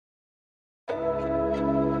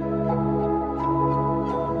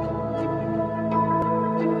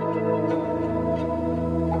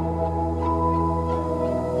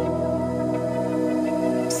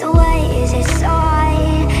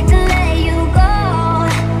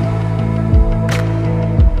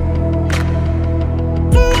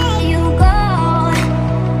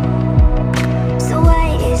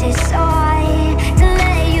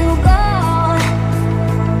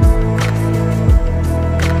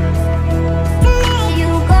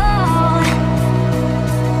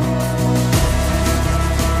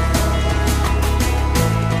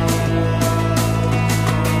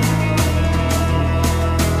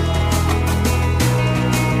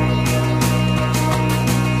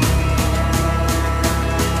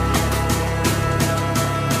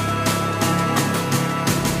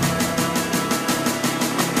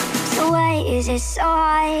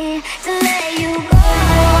shy to let you go.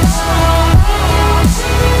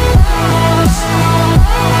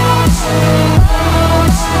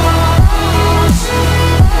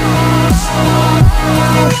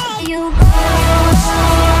 You go.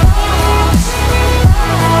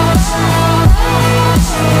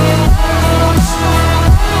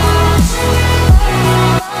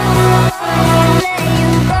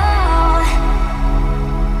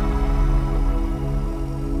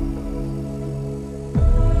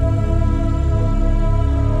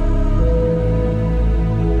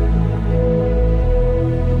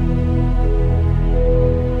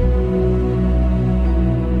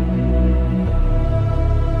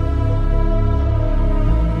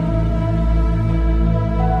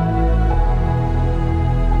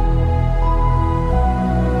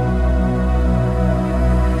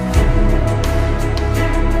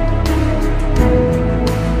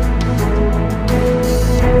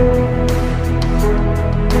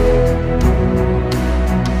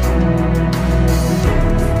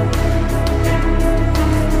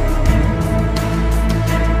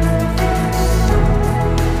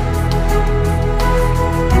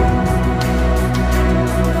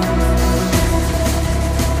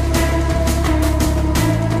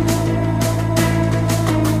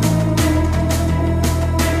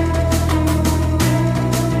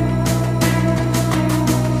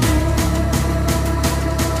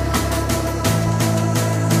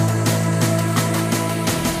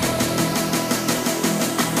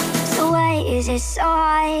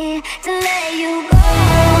 Shy to let you go.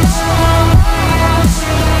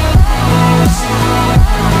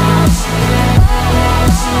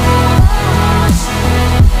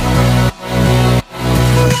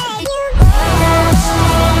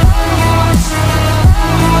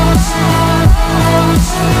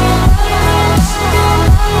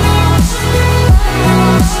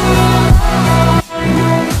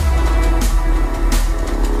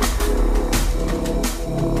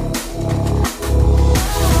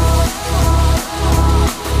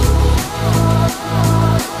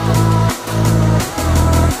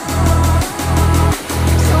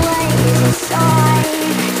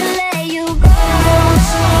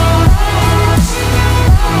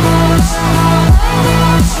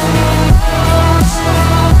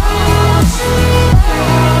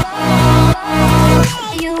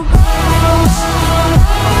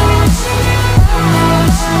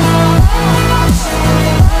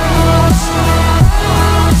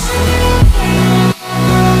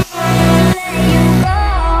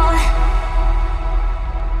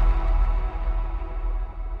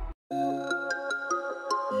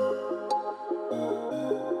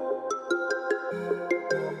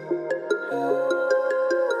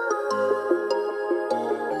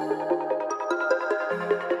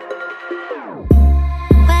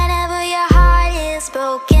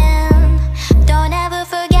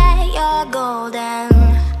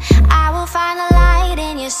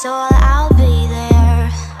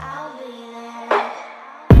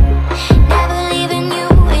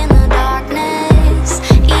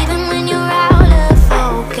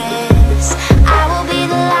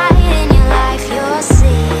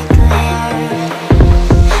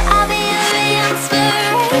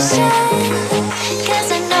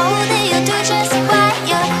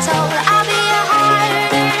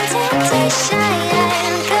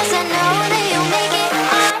 Cause I know that you'll make it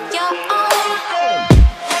on your own.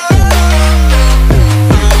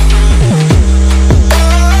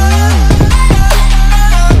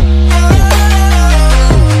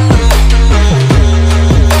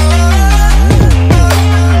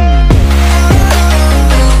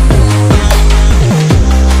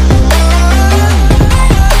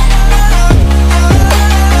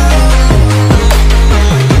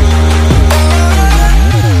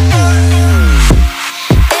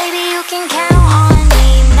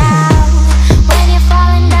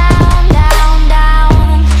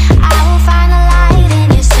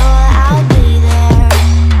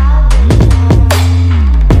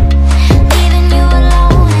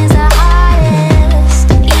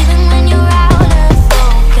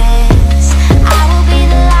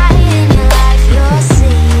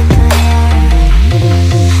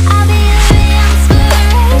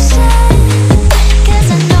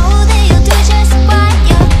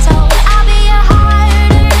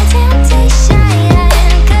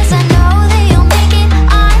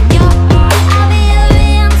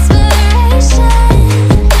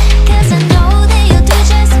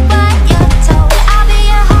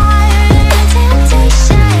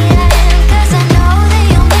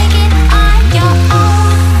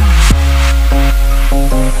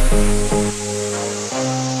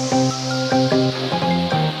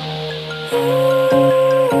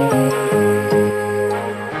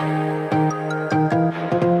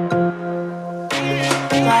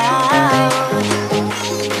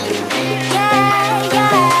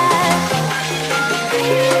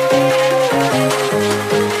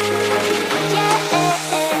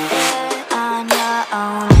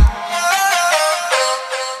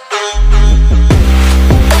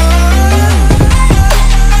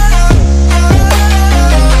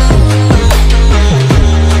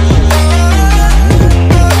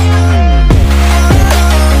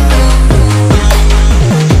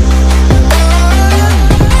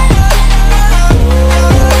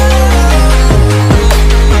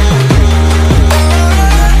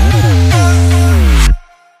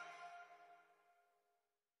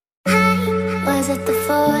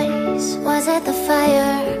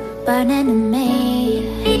 burning in me.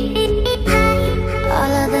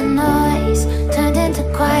 All of the noise turned into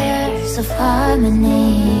choirs of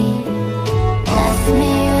harmony. Left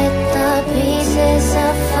me with the pieces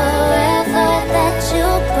of forever that you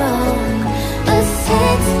broke. But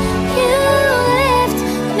since you left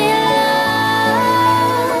me alone,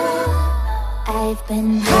 I've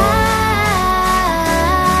been high.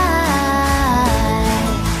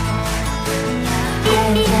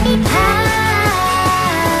 I've been high.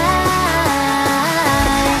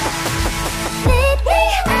 Lately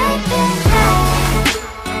I've been high.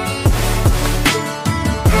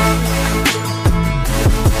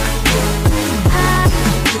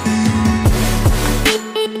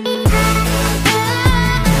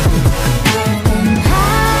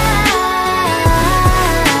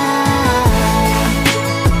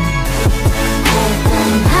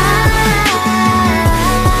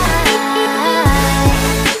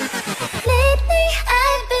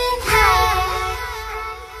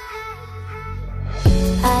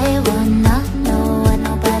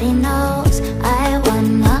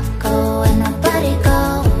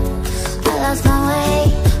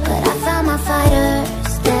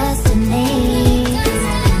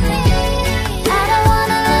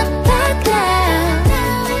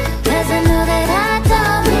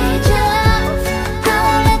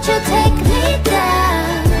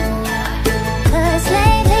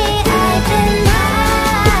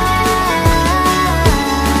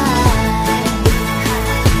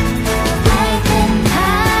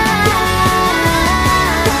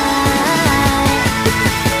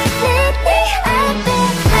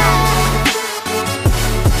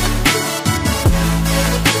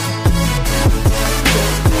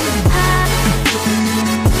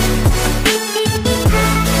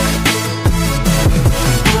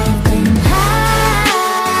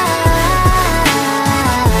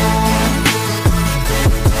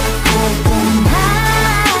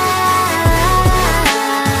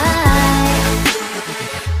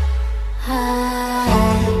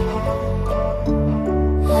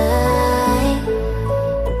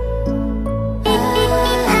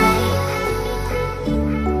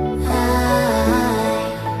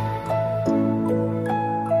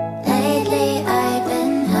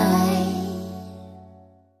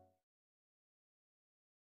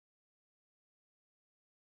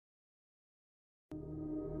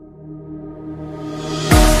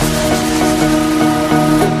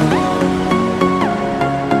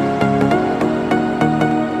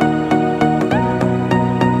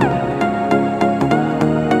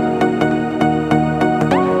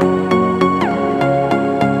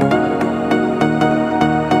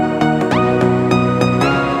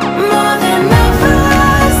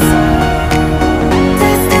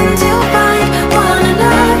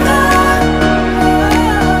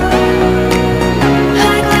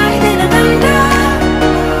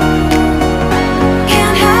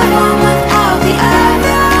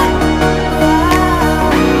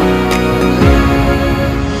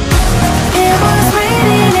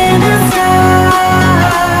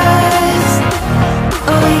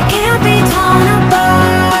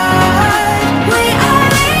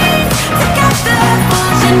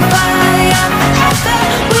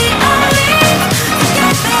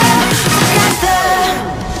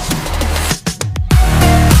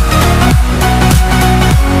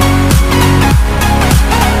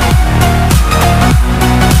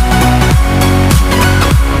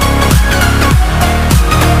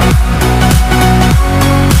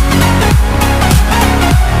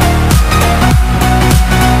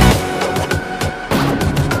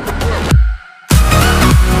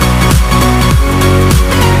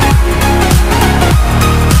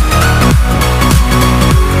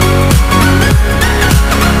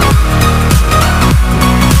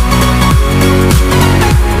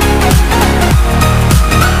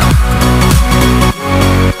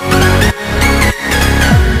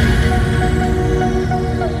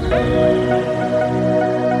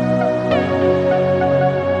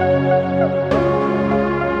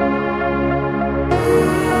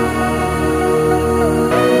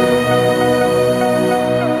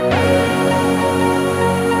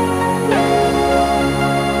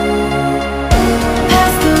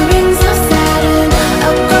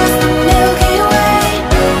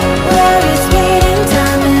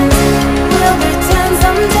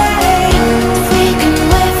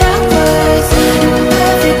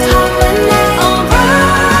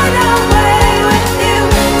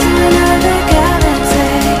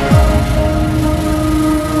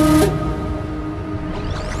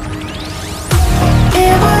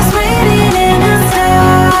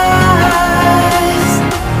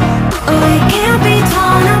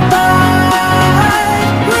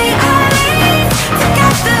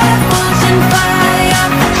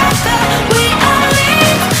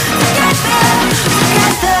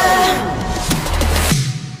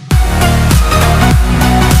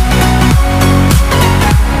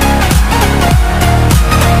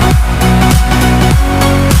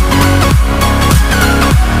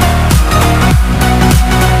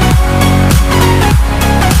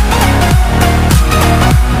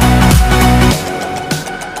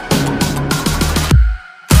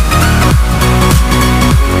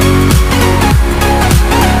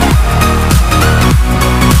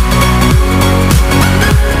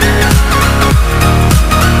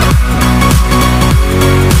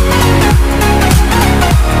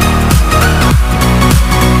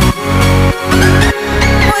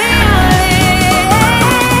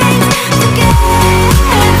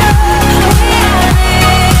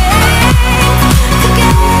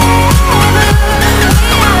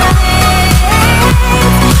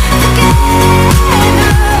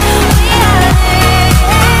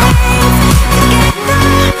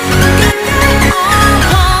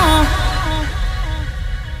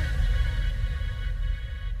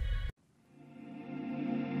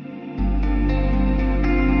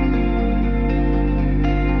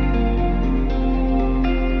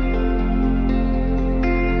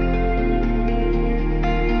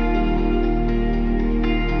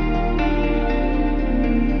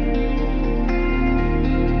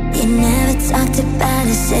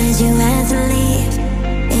 said you had to leave.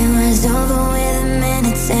 It was over within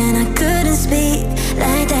minutes and I couldn't speak.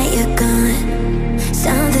 Like that you're gone,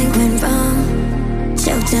 something went wrong.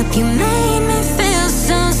 Choked up, you made me feel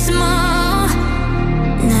so small.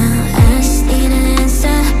 Now I just need an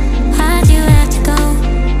answer. Why'd you have to go?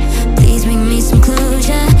 Please bring me some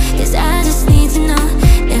closure, 'cause I just need to know.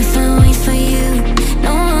 If I wait for you,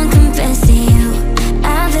 no one compares to you.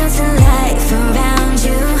 I built a life around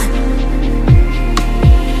you.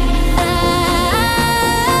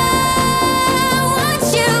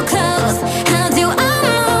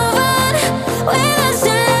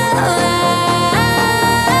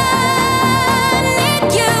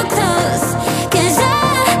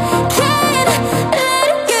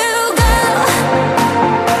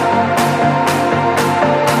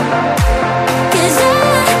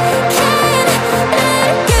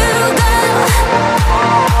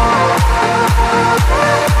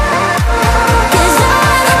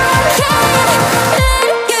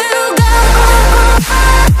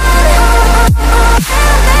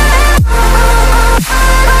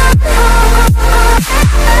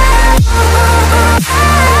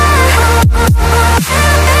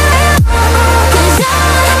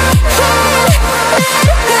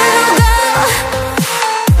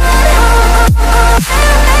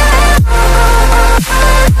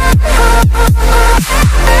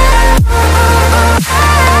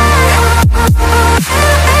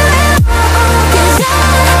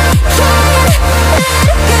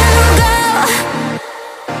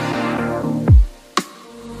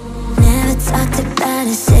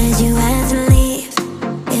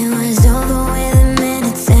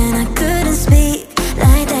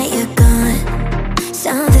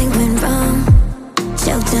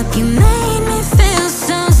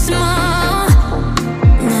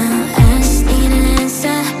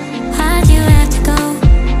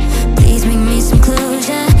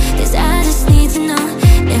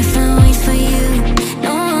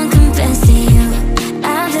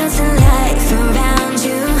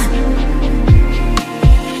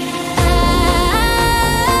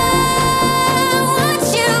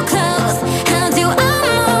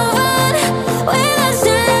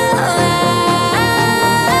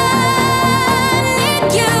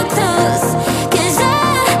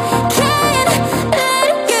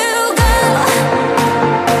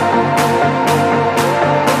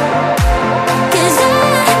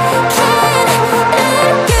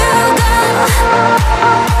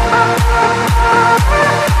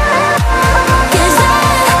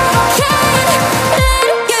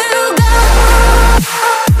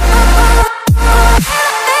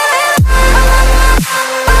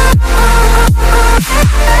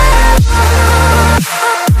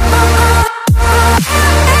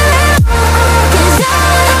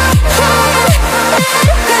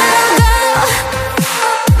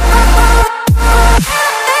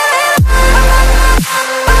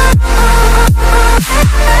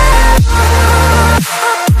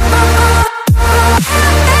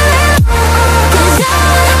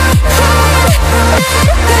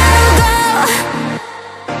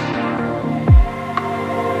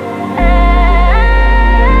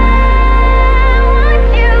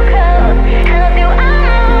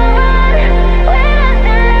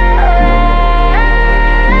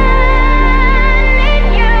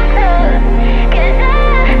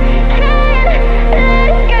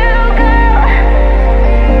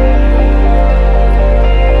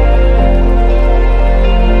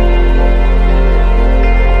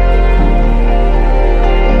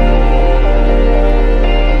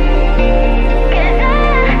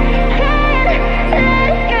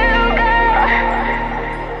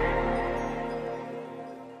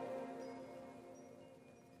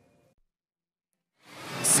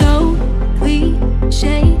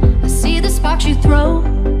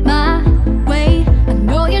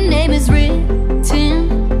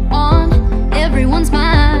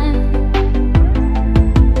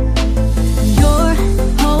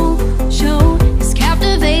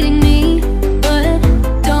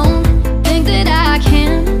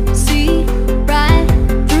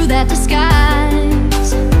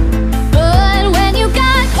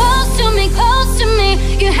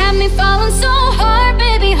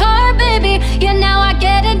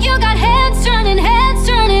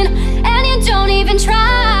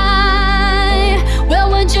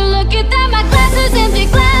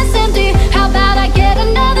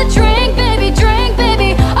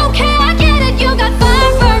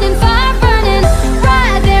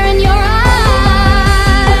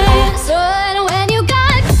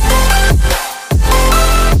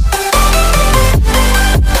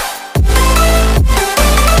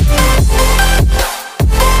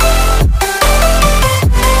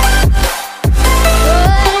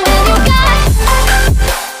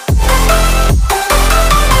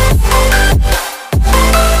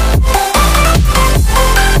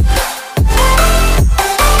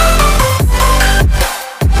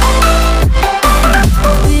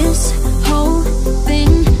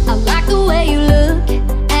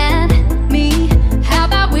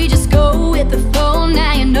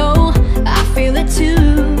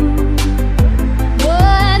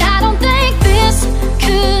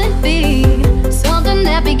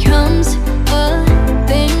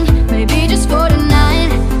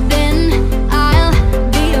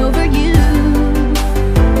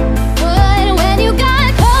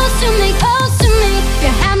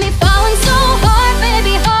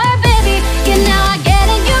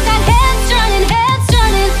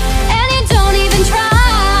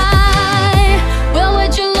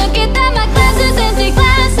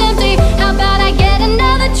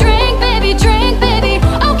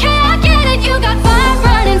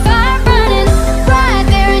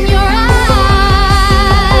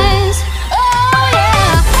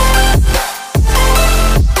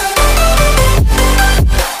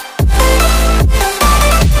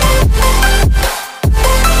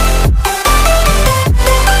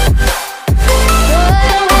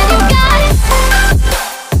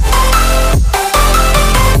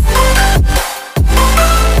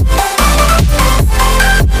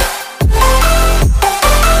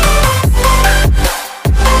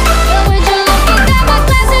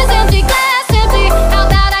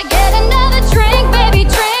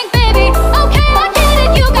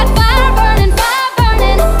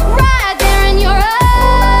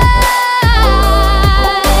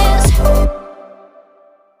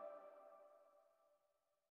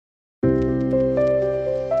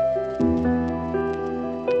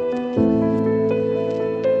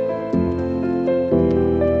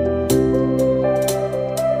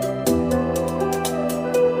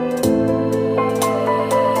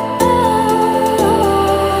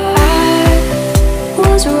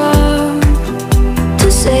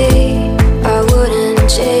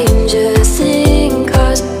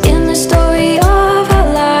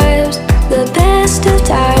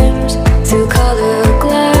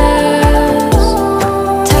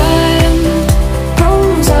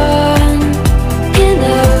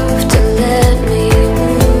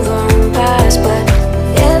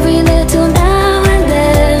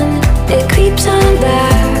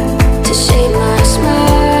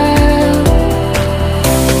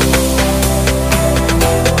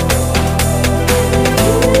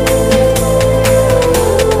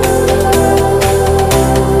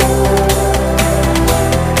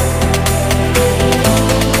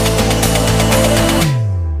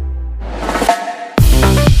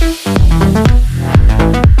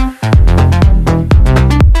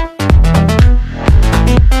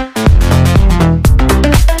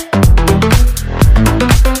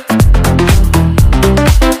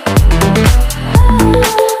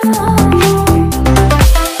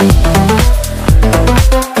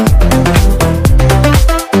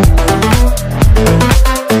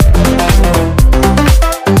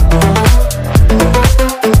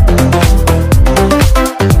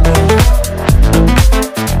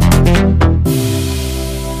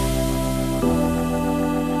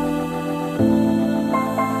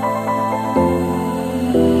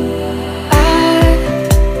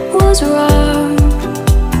 wrong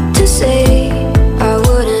to say. I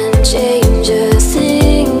wouldn't change a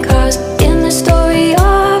thing, 'cause in the story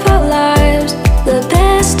of our lives, the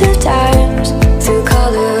best of times through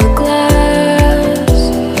color glass,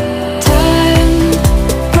 time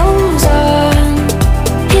rolls on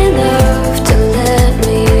enough to let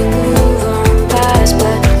me move on past.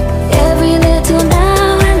 But every little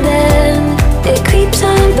now and then it creeps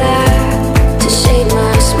on back to shade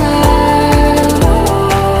my smile.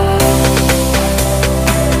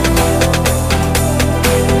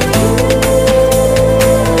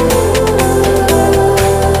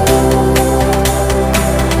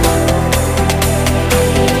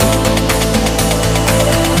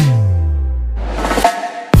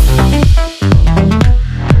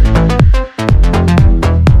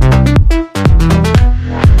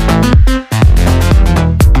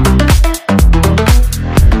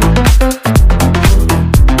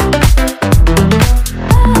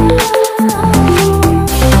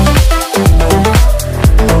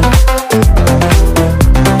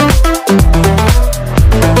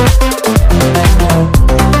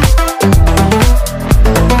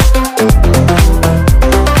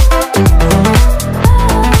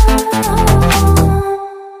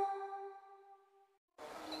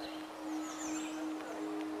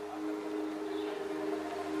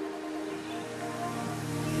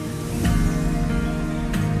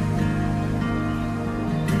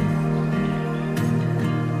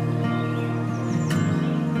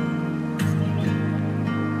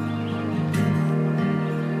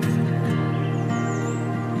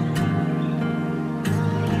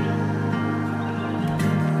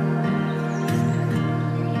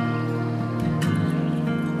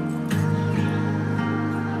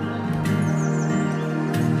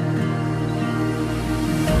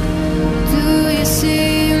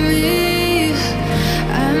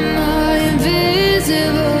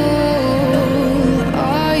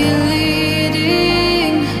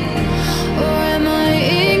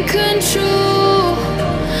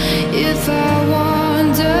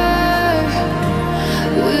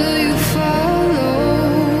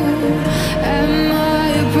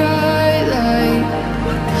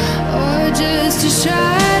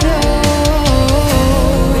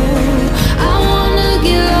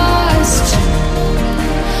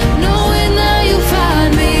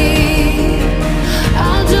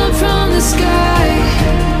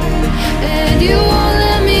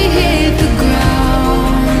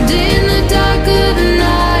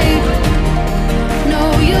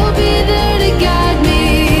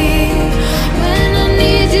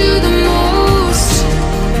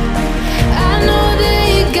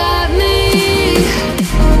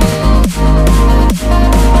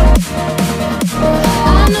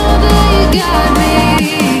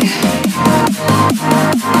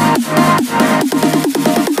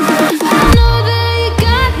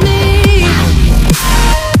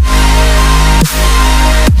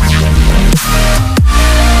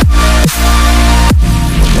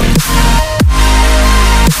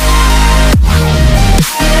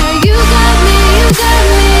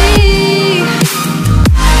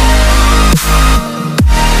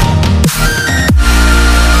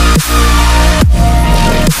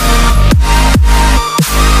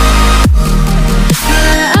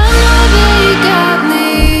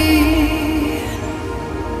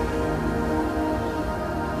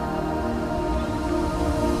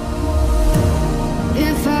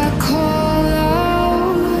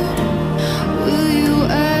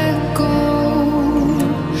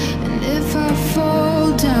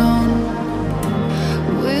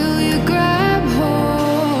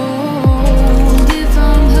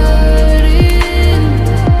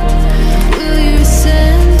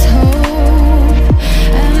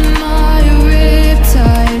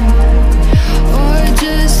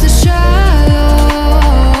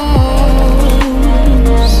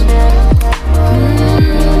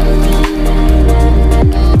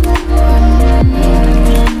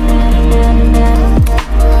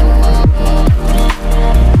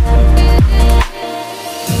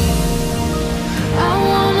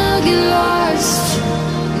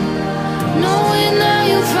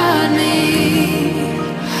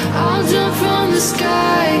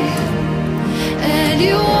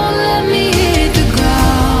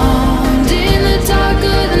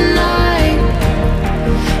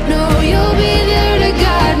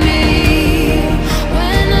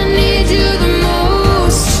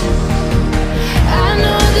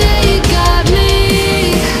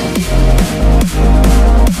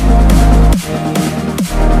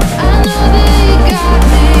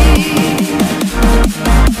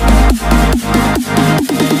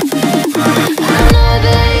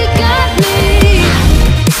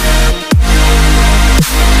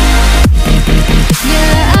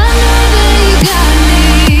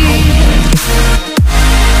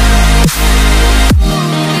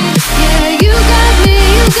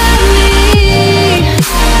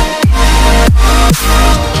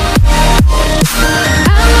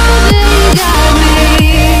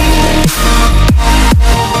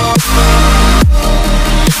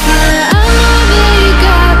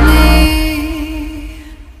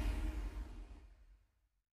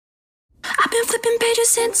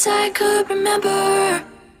 words I could remember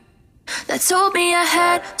that told me I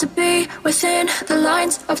had to be within the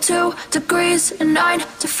lines of 2 degrees and 9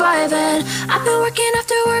 to 5. And I've been working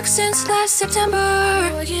after work since last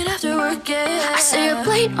September. Working after work, yeah. I stay up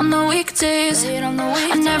late on the weekdays.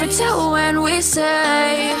 I never tell when we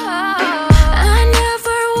say. I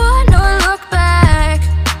never wanna look back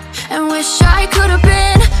and wish I could have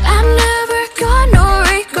been. I've never got no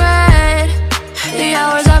regret. The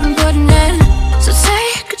hours I've been putting in, so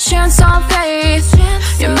take a chance on faith.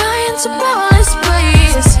 Your mind's a boundless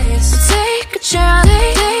place. So take a chance,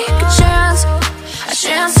 take a chance, a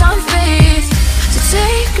chance on faith. So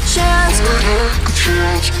take a chance,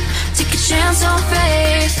 take a chance on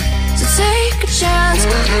faith. So take a chance.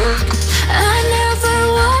 I never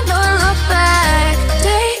wanna look back.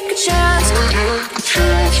 Take a chance,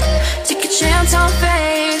 take a chance on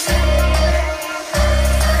faith.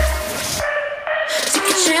 Take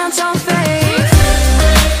a chance on faith.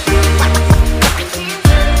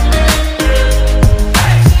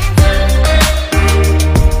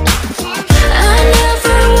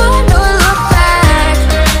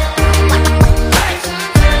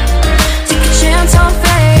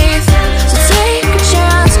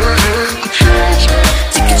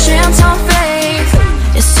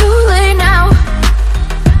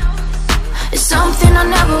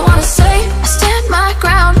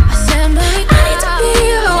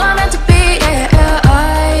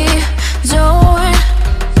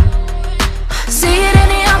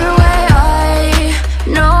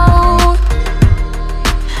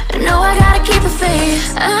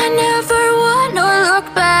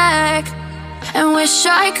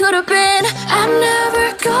 I could have been. I've never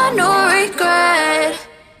got no regret.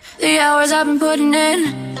 The hours I've been putting in,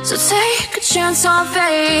 so take a chance on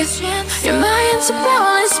faith. Your mind's a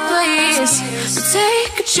boundless place. So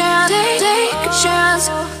take a chance, take a chance,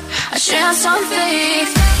 a chance on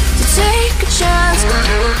faith. So take a chance,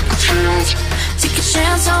 take a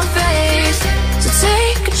chance on faith. So take